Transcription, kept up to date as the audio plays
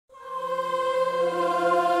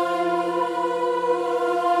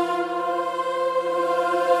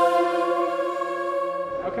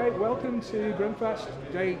to Grimmfest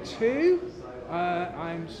Day 2.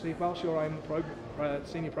 I'm Steve Balshaw, I'm the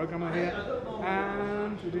senior programmer here,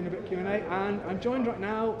 and we're doing a bit of Q&A, and I'm joined right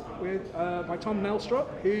now with by Tom Nelstrop,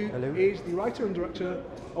 who Hello. is the writer and director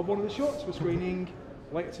of one of the shorts we're screening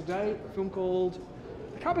later today, a film called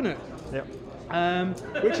The Cabinet. Yep.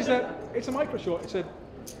 Which is it's a micro short. It's a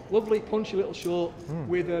lovely, punchy little short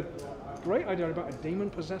with a great idea about a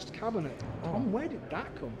demon-possessed cabinet. Tom, where did that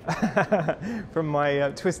come from? From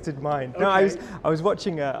my twisted mind. Okay. No, I was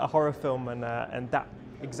watching a horror film, and that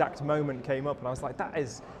exact moment came up, and I was like, that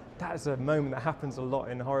is a moment that happens a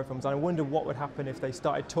lot in horror films. And I wonder what would happen if they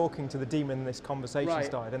started talking to the demon and this conversation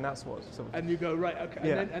started, and that's what sort of... And you go, right, okay,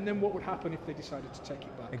 Yeah. and then what would happen if they decided to take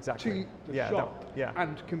it back Exactly. to the shop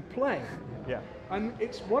and complain? Yeah. And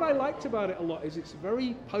it's what I liked about it a lot is it's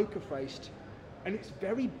very poker-faced, and it's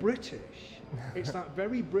very British. It's that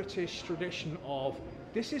very British tradition of,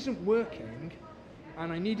 this isn't working,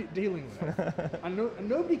 and I need it dealing with. and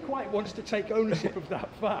nobody quite wants to take ownership of that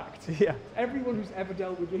fact. Yeah. Everyone who's ever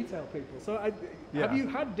dealt with retail people. So have you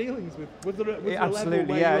had dealings with the level Absolutely,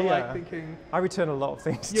 where you're yeah. like thinking... I return a lot of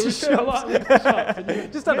things You to return a lot of things to shops. And you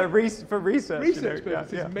just for research. Research you know?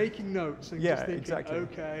 purposes, making notes and Yeah, just thinking, exactly.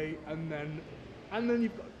 okay, and then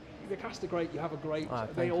you've got, the cast are great, you have a great, they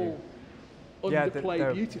thank all you.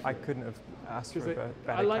 underplay beautifully. I couldn't have asked for a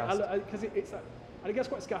better cast. Because it's I guess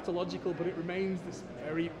quite scatological, but it remains this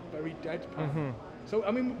very, very deadpan. So,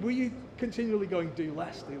 I mean, were you continually going, do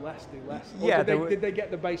less? Or Yeah, did they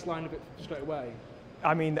get the baseline of it straight away?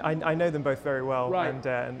 I mean, I know them both very well, Right.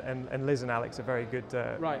 and Liz and Alex are very good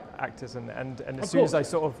actors, and Of as soon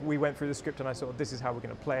as course. we went through the script and I sort of, this is how we're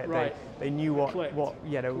going to play it. Right. They knew what Clicked. what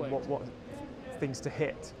things to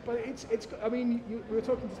hit. But it's I mean, we were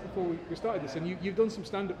talking just before we started this, and you've done some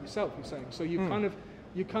stand-up yourself, you're saying. So you kind of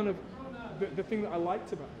the thing that I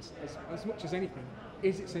liked about this, as much as anything,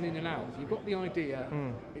 is it's an in and out. You've got the idea,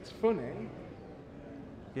 it's funny,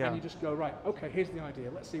 and you just go, right, okay, here's the idea,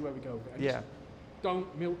 let's see where we go with it. And just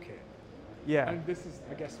don't milk it. Yeah. And this is,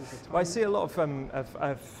 I guess, with the time. Well, I see a lot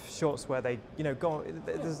of shorts where they, go on,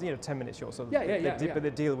 there's 10-minute shorts, so but they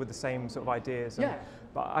deal with the same sort of ideas. And,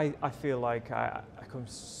 but I feel like I can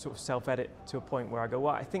sort of self-edit to a point where I go,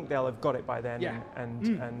 well, I think they'll have got it by then,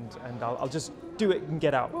 and I'll just do it and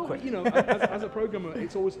get out quick. As a programmer,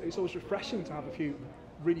 it's always refreshing to have a few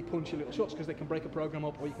really punchy little shots because they can break a program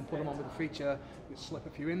up, or you can put them on with a feature, you slip a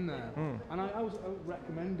few in there. And I was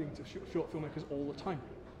recommending to short filmmakers all the time,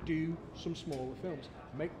 do some smaller films.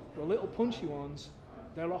 Make the little punchy ones.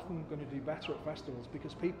 They're often going to do better at festivals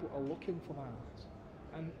because people are looking for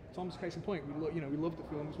that. And Tom's case in point, we loved the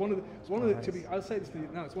film. It's one of the. I'll say this to you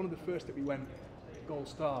now. It's one of the first that we went gold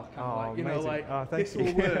star. This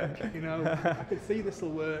will work. I can see this will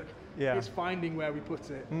work. Yeah. It's finding where we put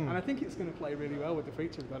it, and I think it's going to play really well with the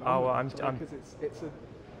feature. Because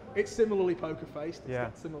it's similarly poker-faced. It's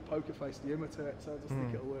got similar poker-faced humour to it, so I just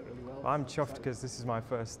think it'll work really well. I'm chuffed because this is my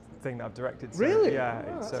first thing that I've directed. So, really? Yeah.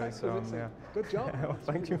 Oh, so good job. well,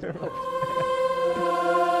 thank you very much.